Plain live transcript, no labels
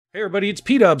Hey everybody, it's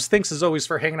PDubs. Thanks as always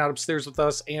for hanging out upstairs with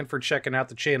us and for checking out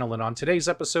the channel. And on today's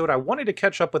episode, I wanted to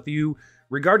catch up with you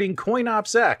regarding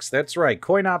CoinOpsX. That's right,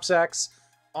 CoinOpsX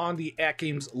on the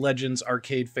AtGames Legends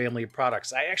arcade family of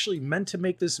products. I actually meant to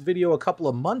make this video a couple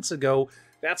of months ago.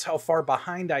 That's how far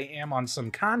behind I am on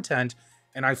some content.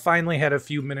 And I finally had a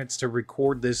few minutes to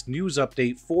record this news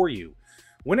update for you.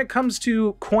 When it comes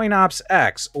to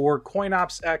CoinOpsX or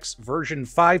CoinOpsX version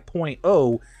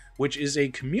 5.0, which is a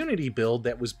community build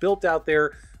that was built out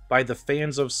there by the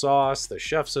fans of Sauce, the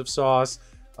chefs of Sauce,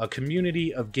 a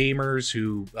community of gamers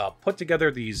who put together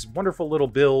these wonderful little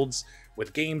builds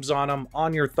with games on them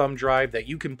on your thumb drive that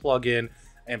you can plug in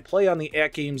and play on the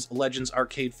AtGames Legends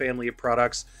arcade family of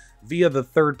products via the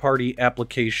third-party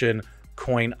application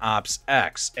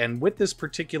CoinOpsX. And with this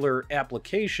particular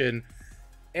application,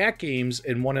 AtGames,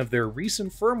 in one of their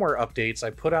recent firmware updates, I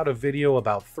put out a video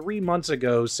about 3 months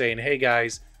ago saying, hey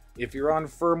guys, if you're on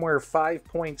firmware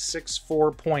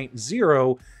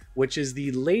 5.64.0, which is the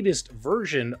latest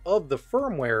version of the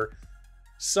firmware,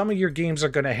 some of your games are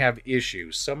going to have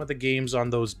issues. Some of the games on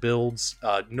those builds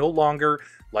no longer,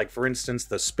 like for instance,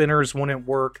 the spinners wouldn't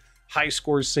work, high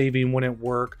score saving wouldn't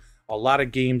work, a lot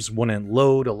of games wouldn't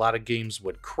load, a lot of games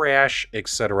would crash,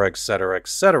 etc., etc.,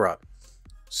 etc.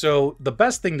 So the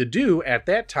best thing to do at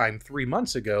that time, 3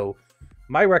 months ago,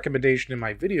 my recommendation in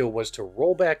my video was to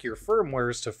roll back your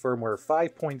firmwares to firmware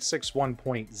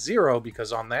 5.61.0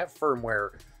 because on that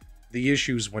firmware, the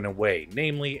issues went away.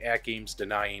 Namely, AtGames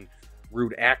denying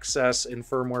root access in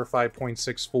firmware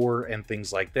 5.64 and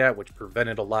things like that, which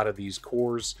prevented a lot of these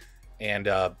cores and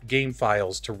game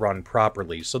files to run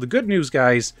properly. So the good news,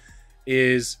 guys,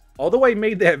 is although I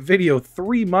made that video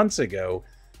 3 months ago,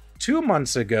 2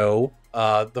 months ago,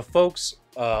 the folks,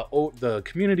 the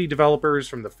community developers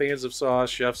from the fans of Sauce,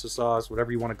 chefs of Sauce,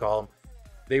 whatever you want to call them,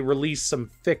 they released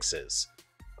some fixes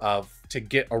to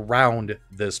get around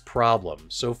this problem.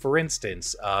 So for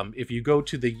instance, if you go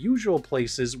to the usual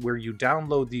places where you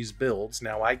download these builds,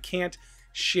 now I can't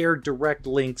share direct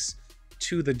links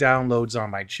to the downloads on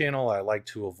my channel. I like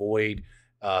to avoid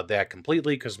that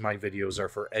completely because my videos are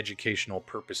for educational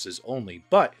purposes only.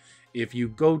 But if you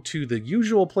go to the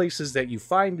usual places that you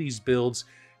find these builds,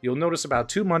 you'll notice about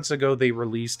 2 months ago, they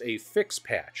released a fix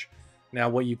patch. Now,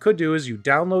 what you could do is you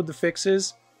download the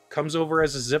fixes, comes over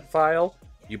as a zip file,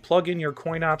 you plug in your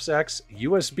CoinOpsX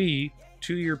USB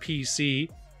to your PC,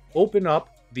 open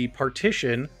up the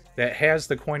partition that has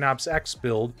the CoinOpsX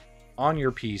build on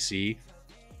your PC,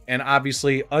 and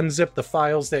obviously unzip the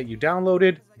files that you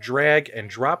downloaded, drag and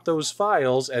drop those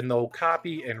files, and they'll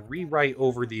copy and rewrite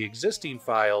over the existing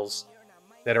files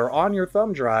that are on your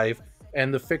thumb drive,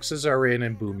 and the fixes are in,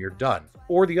 and boom, you're done.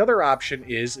 Or the other option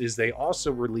is they also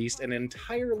released an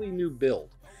entirely new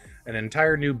build.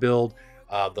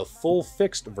 The full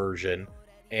fixed version,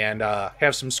 and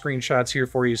have some screenshots here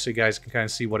for you so you guys can kind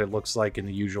of see what it looks like in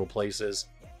the usual places.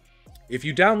 If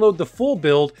you download the full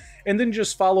build and then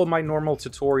just follow my normal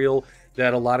tutorial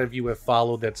that a lot of you have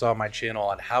followed that's on my channel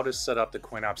on how to set up the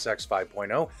CoinOpsX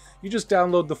 5.0, you just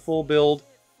download the full build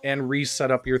and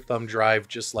reset up your thumb drive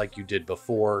just like you did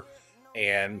before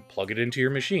and plug it into your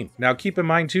machine. Now keep in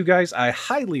mind too, guys, I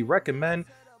highly recommend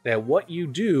that what you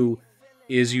do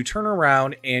is you turn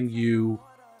around and you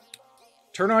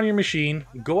turn on your machine,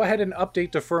 go ahead and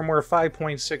update to firmware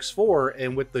 5.64,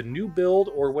 and with the new build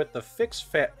or with the fix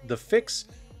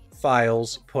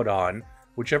files put on,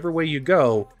 whichever way you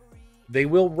go, they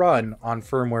will run on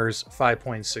firmware's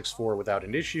 5.64 without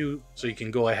an issue, so you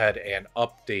can go ahead and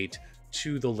update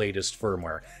to the latest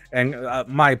firmware. And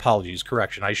my apologies,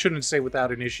 correction, I shouldn't say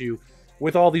without an issue.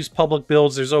 With all these public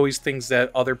builds, there's always things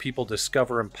that other people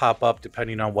discover and pop up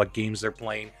depending on what games they're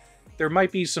playing. There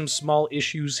might be some small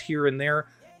issues here and there,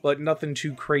 but nothing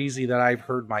too crazy that I've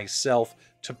heard myself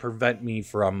to prevent me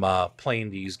from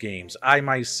playing these games. I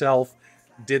myself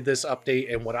did this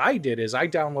update, and what I did is I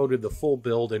downloaded the full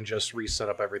build and just reset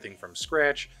up everything from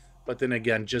scratch. But then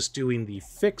again, just doing the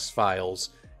fix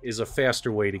files is a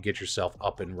faster way to get yourself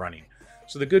up and running.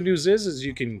 So the good news is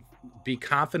you can be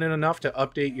confident enough to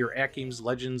update your AtGames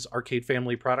Legends arcade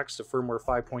family products to firmware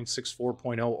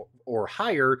 5.64.0 or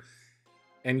higher,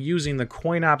 and using the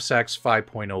CoinOpsX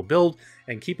 5.0 build.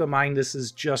 And keep in mind, this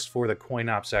is just for the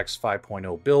CoinOpsX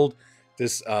 5.0 build.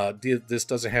 This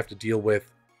doesn't have to deal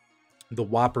with the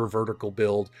Whopper vertical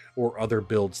build or other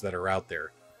builds that are out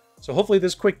there. So hopefully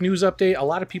this quick news update, a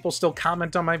lot of people still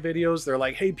comment on my videos. They're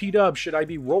like, hey, P-Dub, should I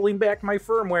be rolling back my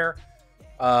firmware?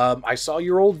 I saw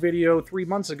your old video 3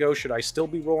 months ago. Should I still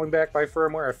be rolling back my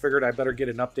firmware? I figured I better get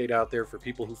an update out there for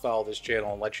people who follow this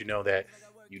channel and let you know that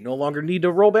you no longer need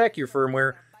to roll back your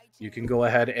firmware. You can go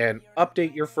ahead and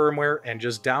update your firmware and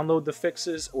just download the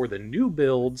fixes or the new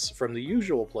builds from the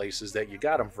usual places that you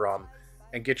got them from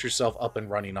and get yourself up and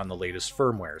running on the latest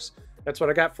firmwares. That's what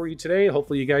I got for you today.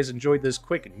 Hopefully you guys enjoyed this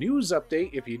quick news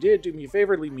update. If you did, do me a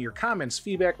favor, leave me your comments,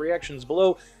 feedback, reactions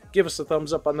below. Give us a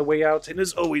thumbs up on the way out. And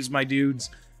as always, my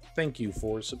dudes, thank you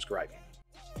for subscribing.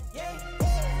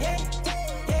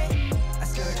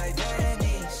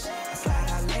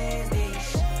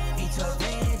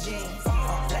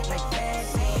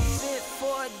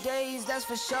 That's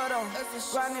for sure though.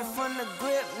 Grinding from the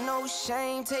grip, no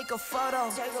shame, take a photo.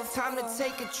 Time to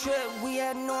take a trip, we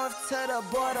head north to the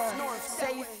border.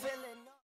 Safe.